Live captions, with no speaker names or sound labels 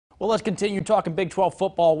Well, let's continue talking Big 12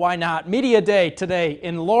 football. Why not? Media Day today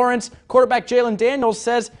in Lawrence. Quarterback Jalon Daniels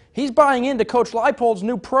says he's buying into Coach Leipold's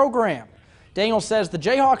new program. Daniels says the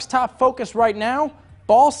Jayhawks' top focus right now,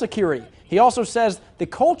 ball security. He also says the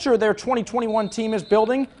culture their 2021 team is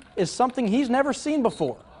building is something he's never seen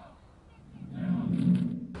before.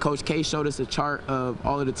 Coach K showed us a chart of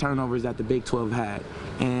all of the turnovers that the Big 12 had.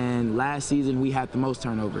 And last season, we had the most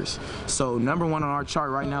turnovers. So number one on our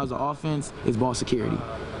chart right now as an offense is ball security.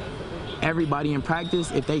 Everybody in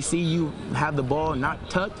practice, if they see you have the ball not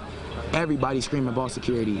tucked, everybody's screaming ball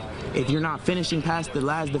security. If you're not finishing past the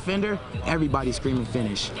last defender, everybody's screaming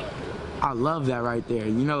finish. I love that right there.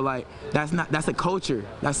 You know, like, that's a culture.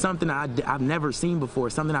 That's something I've never seen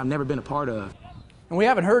before, something I've never been a part of. And we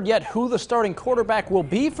haven't heard yet who the starting quarterback will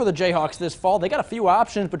be for the Jayhawks this fall. They got a few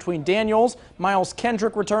options between Daniels, Miles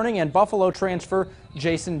Kendrick returning, and Buffalo transfer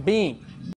Jason Bean.